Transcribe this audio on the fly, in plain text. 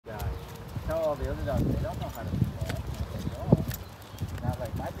tell all the other dogs they don't know how to do that. Oh, not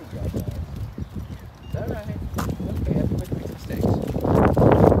like my big dog does. It's all right. Okay, everybody makes mistakes.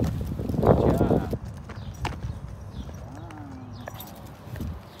 Good job.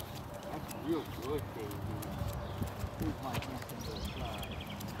 That's real good, baby. Here's my handsome little fly.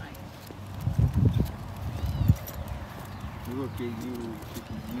 Nice. Look at you,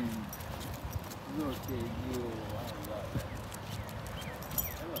 chicken wing. Look at you. I love it.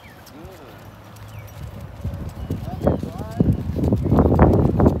 That looks good. Have fun.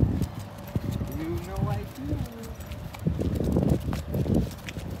 You know I do.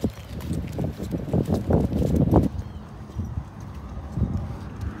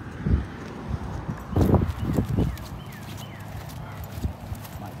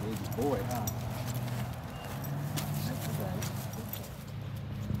 My baby boy, huh? That's right.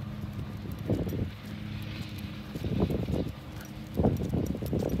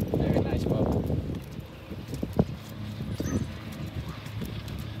 Very nice, Bubba.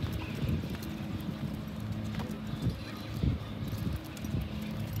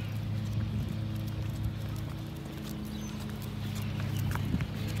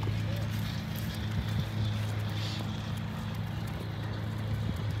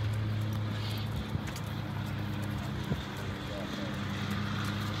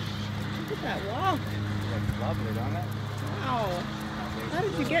 Look at that walk. Looks lovely, don't it? Wow. How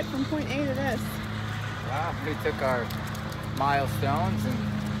did you get from point A to this? Wow, we took our milestones and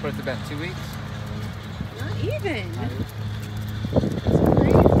put it to about 2 weeks. Not even. Not even. That's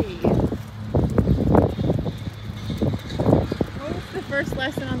crazy. What was the first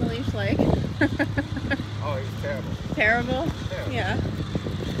lesson on the leash like? Oh, he was terrible. Terrible? Terrible. Yeah.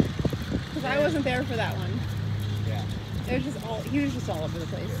 Because I wasn't there for that one. Yeah. It was just all, he was just all over the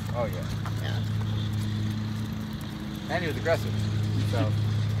place. Oh, yeah. Yeah. And he was aggressive. So,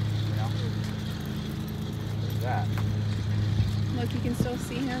 you know, there's that. Look, you can still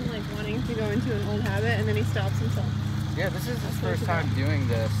see him like wanting to go into an old habit, and then he stops himself. Yeah, this is his That's first what time it's doing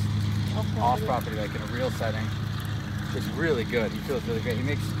this off Off-property. property, like in a real setting. It's really good. He feels really great. He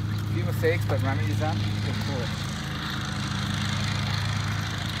makes a few mistakes, but remedies them. He's cool.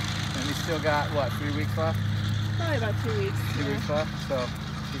 And he's still got, what, 3 weeks left? Probably about 2 weeks. 2 yeah. weeks left, so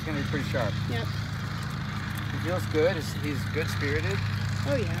he's going to be pretty sharp. Yep. He feels good. He's good-spirited.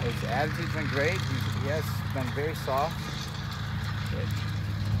 Oh yeah. His attitude's been great. He has been very soft. Good.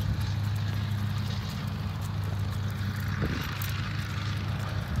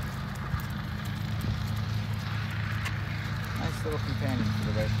 Nice little companion for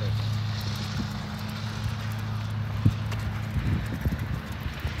the right person.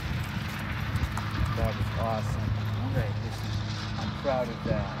 That was awesome. All right, listen, I'm proud of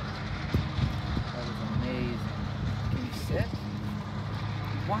that. That was amazing. Can you sit?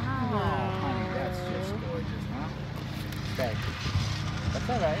 Wow, honey, that's just gorgeous, huh? Thank you. That's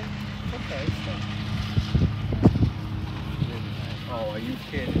all right. It's okay. Stay. Oh, are you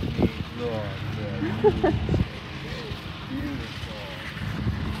kidding me? Look, beautiful.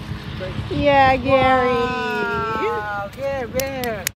 Yeah, Gary. Wow, Garrett.